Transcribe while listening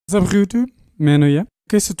What's up YouTube? Mano here.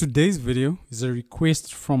 Okay, so today's video is a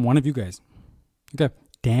request from one of you guys. Okay,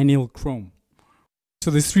 Daniel Chrome.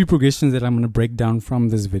 So there's 3 progressions that I'm going to break down from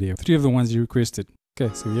this video. 3 of the ones you requested.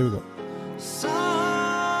 Okay, so here we go.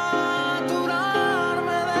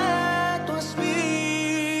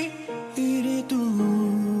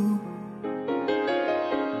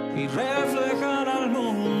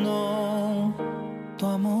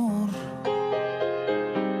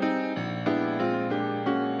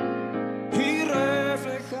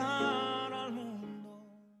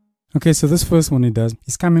 Okay, so this first one he does,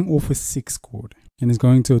 he's coming off a 6 chord and he's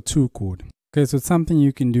going to a 2 chord. Okay, so it's something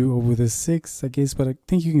you can do over the 6, I guess, but I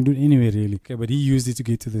think you can do it anywhere really. Okay, but he used it to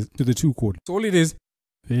get to the 2 chord. So all it is,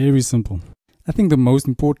 very simple. I think the most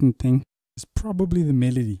important thing is probably the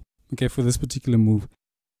melody, okay, for this particular move.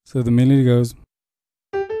 So the melody goes.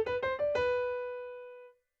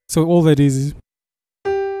 So all that is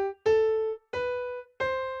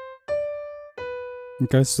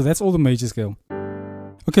okay, so that's all the major scale.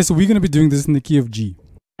 Okay, so we're going to be doing this in the key of G.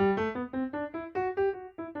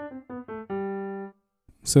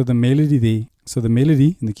 So the melody there, so the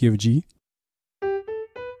melody in the key of G.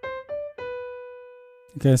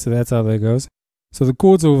 Okay, so that's how that goes. So the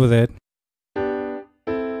chords over that.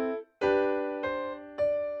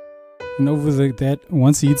 And over that,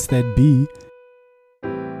 once he hits that B,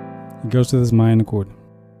 he goes to this minor chord.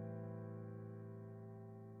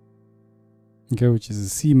 Okay, which is a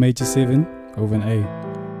C major 7 over an A.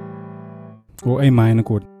 Or A minor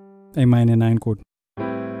chord. A minor 9 chord.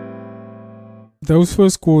 Those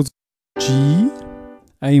first chords, G,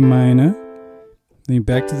 A minor, then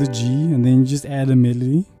back to the G, and then you just add a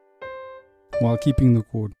melody while keeping the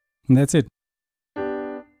chord. And that's it.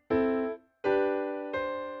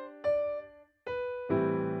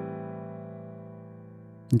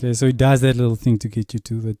 Okay, so he does that little thing to get you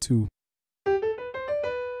to the 2.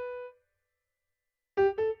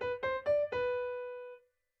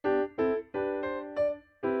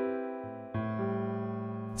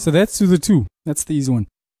 So that's to the 2. That's the easy one.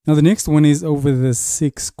 Now the next one is over the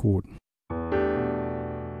 6 chord.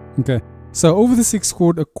 Okay. So over the 6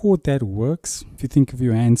 chord, a chord that works, if you think of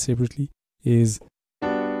your hand separately, is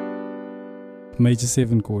major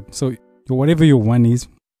 7 chord. So whatever your 1 is,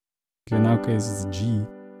 okay, in our case it's G,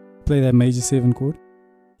 play that major 7 chord.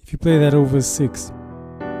 If you play that over 6,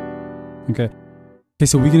 okay. Okay,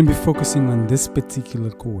 so we're going to be focusing on this particular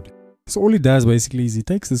chord. So all he does basically is he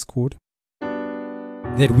takes this chord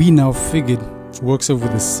that we now figured works over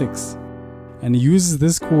the 6, and he uses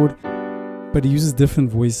this chord, but he uses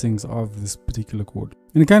different voicings of this particular chord,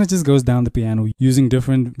 and it kind of just goes down the piano using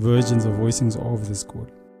different versions of voicings of this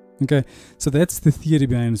chord. Okay, so that's the theory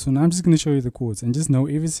behind it. So now I'm just going to show you the chords, and just know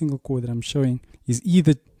every single chord that I'm showing is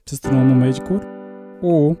either just a normal major chord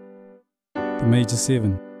or the major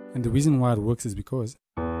 7. And the reason why it works is because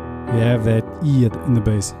you have that E in the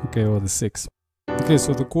bass, okay, or the 6. Okay,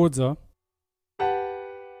 so the chords are,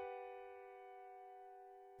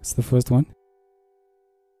 that's the first one.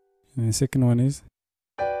 And the second one is,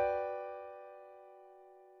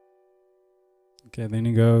 okay, then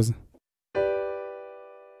it goes.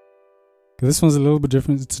 This one's a little bit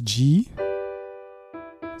different. It's G,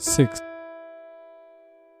 6.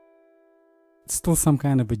 It's still some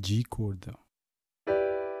kind of a G chord though.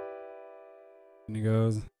 And it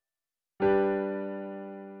goes.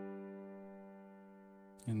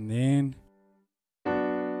 And then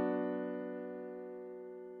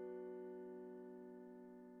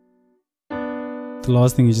the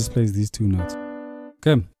last thing, he just plays these 2 notes.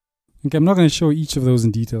 Okay. Okay, I'm not going to show each of those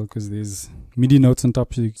in detail because there's MIDI notes on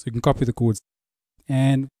top so you can copy the chords.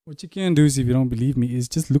 And what you can do is, if you don't believe me, is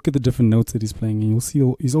just look at the different notes that he's playing, and you'll see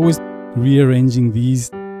he's always rearranging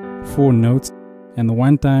these 4 notes. And the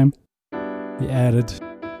one time he added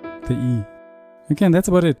the E. Okay, and that's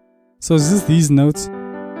about it. So it's just these notes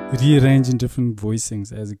rearranged in different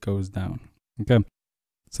voicings as it goes down. Okay,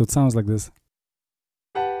 so it sounds like this.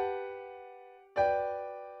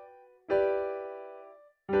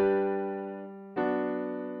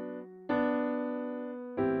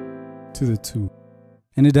 To the 2,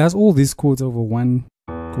 and it does all these chords over 1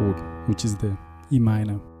 chord, which is the E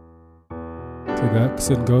minor.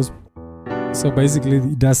 So it goes. So basically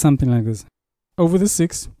it does something like this over the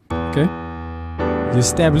 6. Okay, you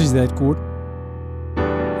establish that chord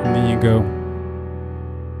and then you go.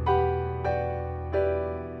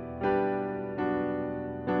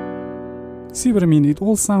 See what I mean? It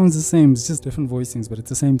all sounds the same, it's just different voicings, but it's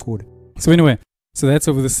the same chord. So anyway, so that's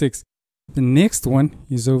over the 6. The next one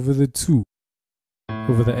is over the 2,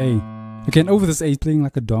 over the A. Okay, and over this A, playing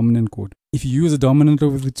like a dominant chord. If you use a dominant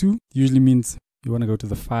over the 2, usually means you want to go to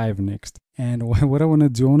the 5 next. And what I want to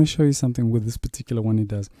do, I want to show you something with this particular one it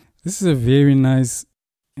does. This is a very nice,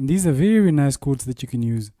 and these are very nice chords that you can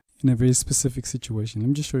use in a very specific situation. Let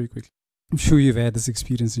me just show you quickly. I'm sure you've had this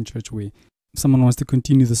experience in church where someone wants to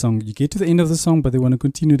continue the song. You get to the end of the song, but they want to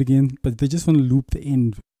continue it again, but they just want to loop the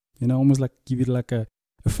end, you know, almost like give it like a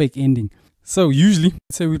fake ending. So usually,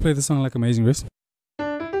 let's say we play the song like Amazing Grace.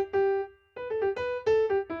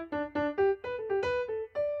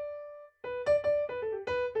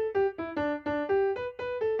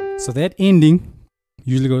 So that ending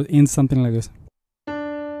usually ends something like this.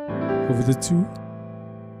 Over the 2,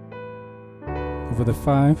 over the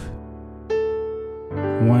 5,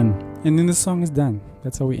 1. And then the song is done.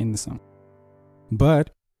 That's how we end the song.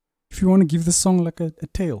 But if you want to give the song like a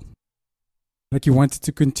tail, like you want it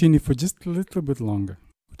to continue for just a little bit longer,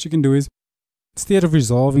 what you can do is, instead of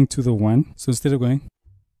resolving to the 1, so instead of going,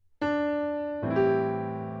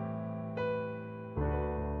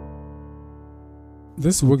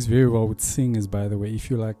 this works very well with singers, by the way, if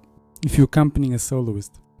you're accompanying a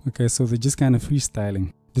soloist. Okay, so they're just kind of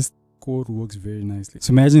freestyling. This chord works very nicely. So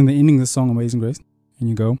imagine the ending of the song Amazing Grace, and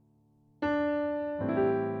you go,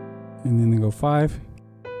 and then they go 5.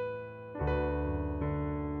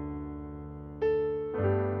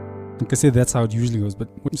 Like I said, that's how it usually goes. But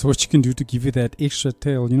so what you can do to give it that extra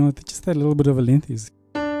tail, you know, just that little bit of a length is.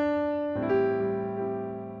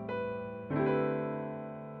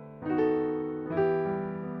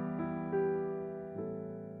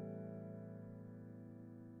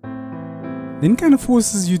 Then kind of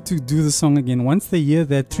forces you to do the song again. Once they hear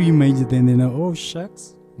that 3 major, then they know, oh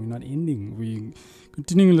shucks, we're not ending, we're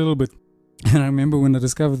continuing a little bit. And I remember when I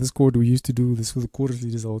discovered this chord, we used to do this with the chorus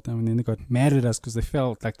leaders all the time, and then they got mad at us because they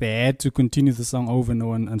felt like they had to continue the song over and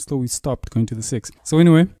over until we stopped going to the 6. So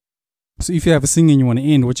anyway, so if you have a singing and you want to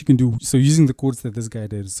end, what you can do, so using the chords that this guy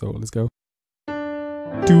did, so let's go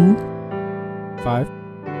 2, 5,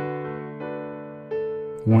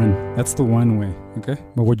 1. That's the one way, okay?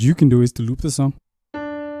 But what you can do is to loop the song.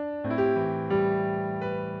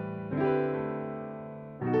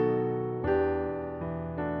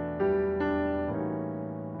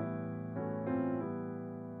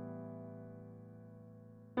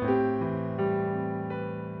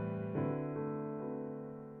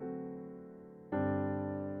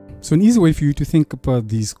 So an easy way for you to think about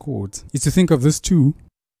these chords is to think of this 2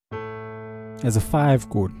 as a 5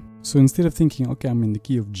 chord. So instead of thinking, okay, I'm in the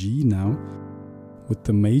key of G now with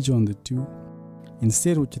the major on the 2,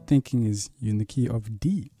 instead what you're thinking is you're in the key of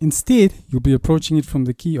D. Instead, you'll be approaching it from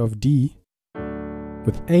the key of D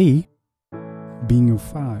with A being your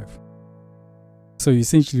 5. So you're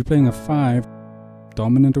essentially playing a 5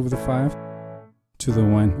 dominant over the 5 to the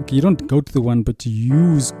 1. Okay, you don't go to the 1, but you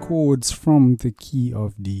use chords from the key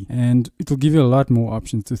of D, and it will give you a lot more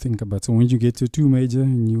options to think about. So when you get to 2 major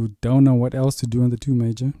and you don't know what else to do on the 2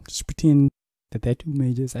 major, just pretend that 2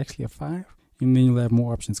 major is actually a 5, and then you'll have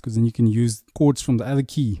more options, because then you can use chords from the other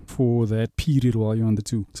key for that period while you're on the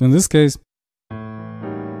 2. So in this case,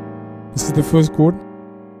 this is the first chord,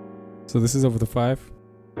 so this is over the 5.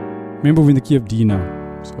 Remember, we're in the key of D now,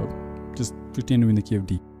 so just pretend we're in the key of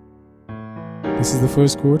D. This is the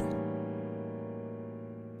first chord,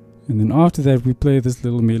 and then after that we play this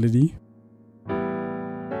little melody.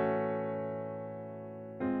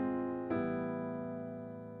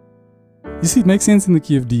 You see, it makes sense in the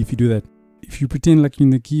key of D if you do that. If you pretend like you're in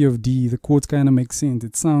the key of D, the chords kind of make sense.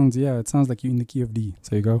 It sounds like you're in the key of D.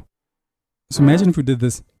 So you go. So imagine if we did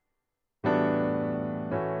this.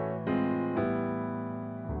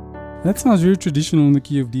 That sounds very traditional in the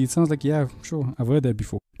key of D. It sounds like, yeah, sure, I've heard that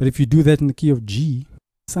before. But if you do that in the key of G,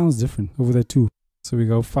 it sounds different over that 2. So we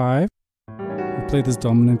go 5. We play this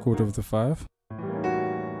dominant chord over the 5.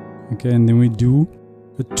 Okay, and then we do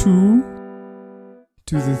a 2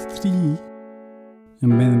 to the 3,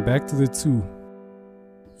 and then back to the 2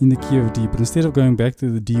 in the key of D. But instead of going back to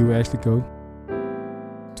the D, we actually go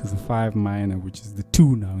to the 5 minor, which is the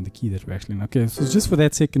 2 now in the key that we're actually in. Okay, so just for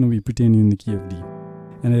that second, we pretend you're in the key of D.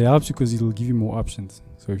 And it helps you because it'll give you more options.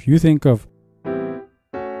 So if you think of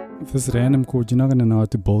this random chord, you're not going to know how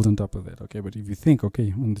to build on top of that. Okay, but if you think,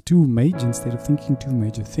 okay, on the 2 major, instead of thinking 2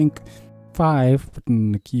 major, think 5, but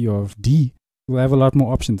in the key of D, you'll have a lot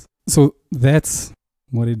more options. So that's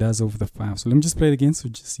what it does over the 5. So let me just play it again so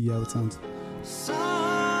just see how it sounds.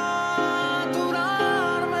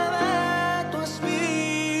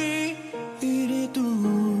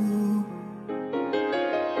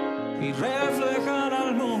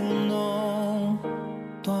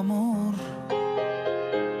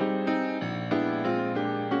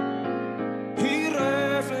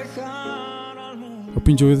 Hope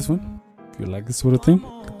you enjoy this one. If you like this sort of thing,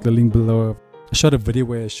 click the link below I shot a video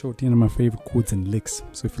where I showed 10 of my favorite chords and licks.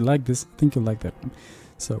 So if you like this, I think you'll like that one.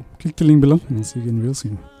 So click the link below and I'll see you again real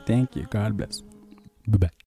soon. Thank you. God bless. Bye-bye.